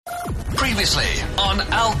Previously on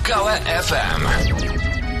Algoa FM.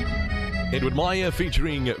 Edward Meyer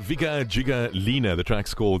featuring Vika Jiga Lina. The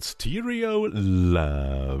track's called Stereo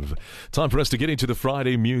Love. Time for us to get into the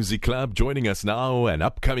Friday Music Club. Joining us now, an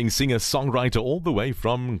upcoming singer-songwriter all the way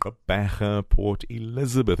from Gqeberha, Port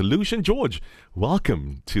Elizabeth, Luchin George.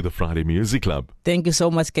 Welcome to the Friday Music Club. Thank you so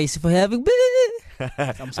much, Casey, for having me.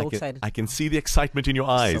 I'm so excited. I can see the excitement in your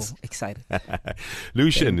eyes. So excited.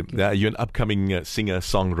 Luchin, you're an upcoming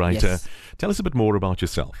singer-songwriter. Yes. Tell us a bit more about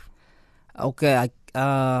yourself. Okay,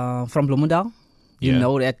 from Bloemendal. You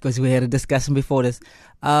know that because we had a discussion before this.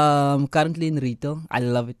 Currently in retail. I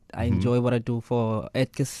love it. I enjoy what I do for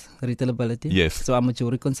Edkes Retailability. Yes. So I'm a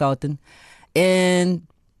jewelry consultant. And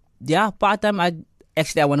part-time, I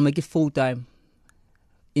want to make it full-time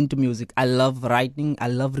into music. I love writing. I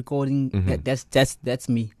love recording. That's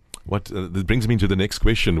me. That brings me to the next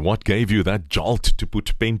question. What gave you that jolt to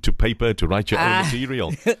put pen to paper to write your own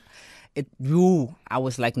material? I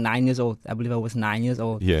was like 9 years old. I believe I was 9 years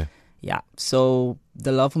old. Yeah. So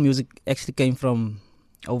the love for music actually came from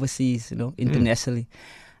overseas, internationally.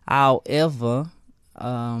 However,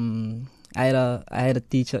 I had a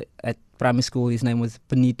teacher at primary school. His name was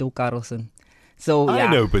Benito Carlson. So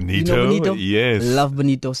I know Benito. You know Benito? Yes. Love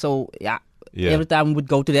Benito. So every time we would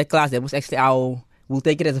go to that class, that was actually we'll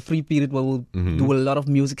take it as a free period where we'll do a lot of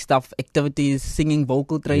music stuff, activities, singing,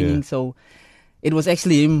 vocal training. Yeah. So it was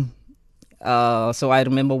actually him. So I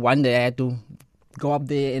remember one day I had to go up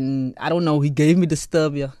there and I don't know, he gave me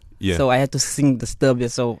Disturbia. Yeah. So I had to sing Disturbia.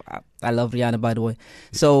 So I love Rihanna, by the way.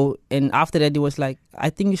 So, and after that, he was like, I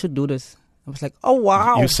think you should do this. I was like, oh,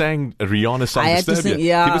 wow. You sang a Rihanna song, I had to Disturbia. sing,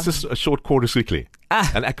 yeah. Give us a short chorus quickly.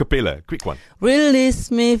 An a cappella, quick one. Release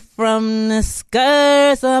me from the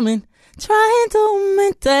scars I'm in, trying to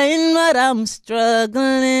maintain, but I'm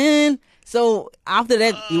struggling. So after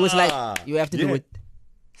that, he was like, you have to do it.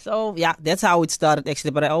 So that's how it started actually.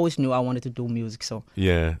 But I always knew I wanted to do music. So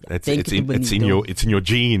it's in your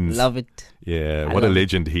genes. Love it. Yeah, what a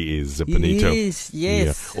legend he is, Benito. He is,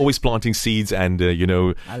 yes. Yeah. Always planting seeds and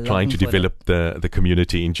trying to develop the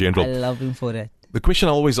community in general. I love him for that. The question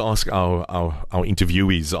I always ask our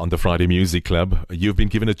interviewees on the Friday Music Club: you've been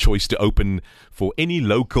given a choice to open for any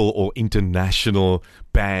local or international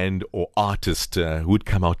band or artist. Who would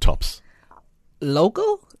come out tops?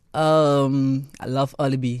 Local? I love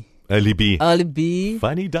Early B. Early B. Early B.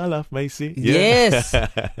 Funny Dalaf, Macy. Yes.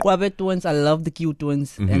 Kwabe twins. I love the Q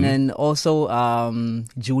twins. And then also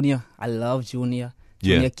Junior. I love Junior.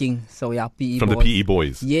 Junior King. So PE From boys. the PE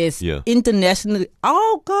boys. Yes. Yeah. International.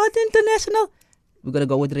 Oh God, international. We're going to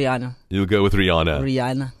go with Rihanna. You'll go with Rihanna.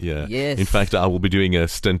 Rihanna. Yeah. Yes. In fact, I will be doing a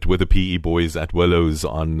stint with the PE boys at Willows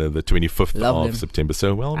on the 25th Love of them. September.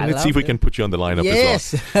 So, let's see if we can put you on the lineup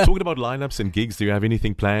as well. Talking about lineups and gigs, do you have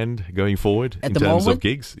anything planned going forward in terms of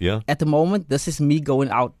gigs? Yeah. At the moment, this is me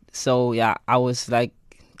going out. So, I was like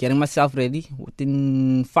getting myself ready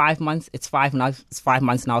within 5 months. It's 5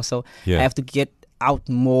 months now. So, I have to get out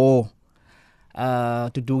more. To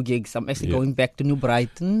do gigs. I'm actually going back to New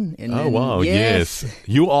Brighton. And wow, yes.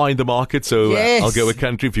 You are in the market, so I'll go a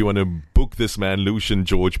country. If you want to book this man, Luchin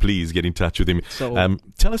George, please get in touch with him. So,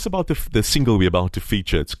 tell us about the single we're about to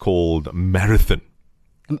feature. It's called Marathon.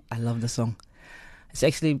 I love the song. It's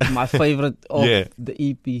actually my favorite of the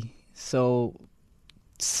EP. So,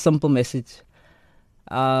 simple message.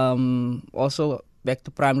 Also, back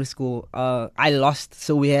to primary school. I lost,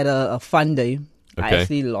 so we had a fun day. Okay. I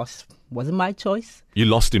actually lost. Wasn't my choice. You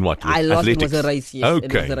lost in what? I lost. Athletics? It was a race. Yes, okay.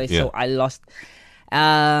 It was a race. So I lost.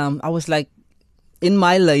 I was like in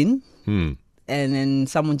my lane, and then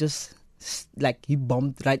someone just he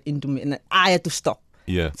bumped right into me, and I had to stop.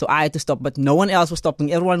 Yeah. So I had to stop, but no one else was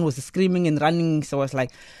stopping. Everyone was screaming and running. So I was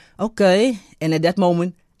like, okay. And at that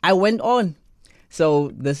moment, I went on.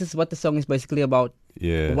 So this is what the song is basically about.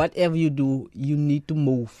 Yeah. Whatever you do, you need to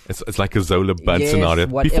move. It's like a Zola Bud scenario.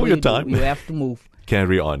 Before your time, you have to move.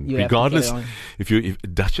 Carry on. Regardless, if you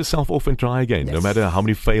dust yourself off and try again, no matter how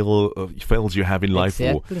many fails you have in life,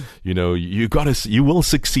 or you will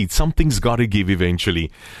succeed. Something's got to give eventually.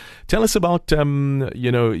 Tell us about,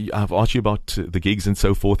 I've asked you about the gigs and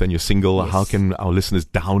so forth and your single. Yes. How can our listeners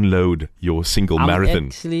download your single Marathon? I'm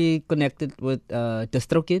actually connected with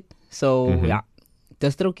DistroKid. So,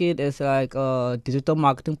 DistroKid is like a digital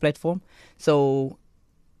marketing platform. So,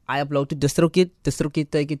 I upload to DistroKid. DistroKid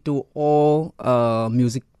take it to all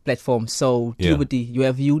music platforms. So, Tubidy, you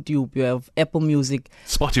have YouTube, you have Apple Music,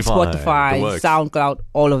 Spotify, SoundCloud,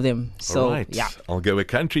 all of them. So, all right. I'll go a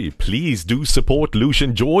country. Please do support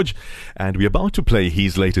Luchin George. And we're about to play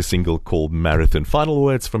his latest single called Marathon. Final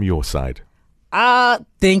words from your side.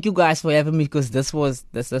 Thank you guys for having me, because this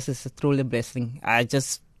is truly a blessing.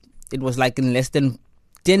 it was like in less than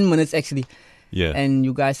 10 minutes actually. Yeah. And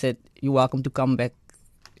you guys said, you're welcome to come back,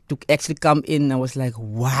 to actually come in. I was like,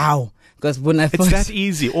 wow. Because when I first... It's that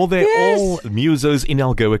easy. All musos in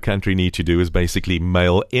Algoa country need to do is basically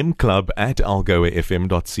mail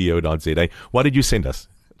mclub@algoafm.co.za. What did you send us?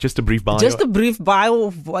 Just a brief bio? Just a brief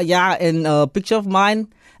bio, and a picture of mine,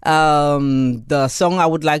 the song I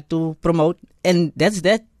would like to promote, and that's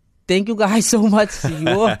that. Thank you guys so much.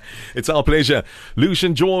 It's our pleasure.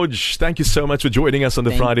 Luchin George, thank you so much for joining us on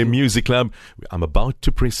the Friday Music Club. I'm about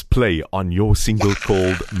to press play on your single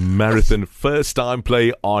called Marathon. First time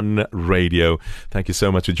play on radio. Thank you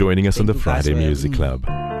so much for joining us on the Friday Music Club.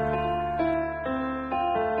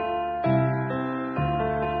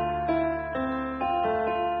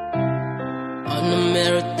 On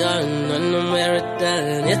the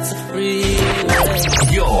marathon, it's a free.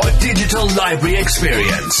 Your digital library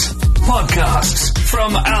experience. Podcasts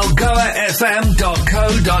from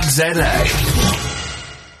algoafm.co.za.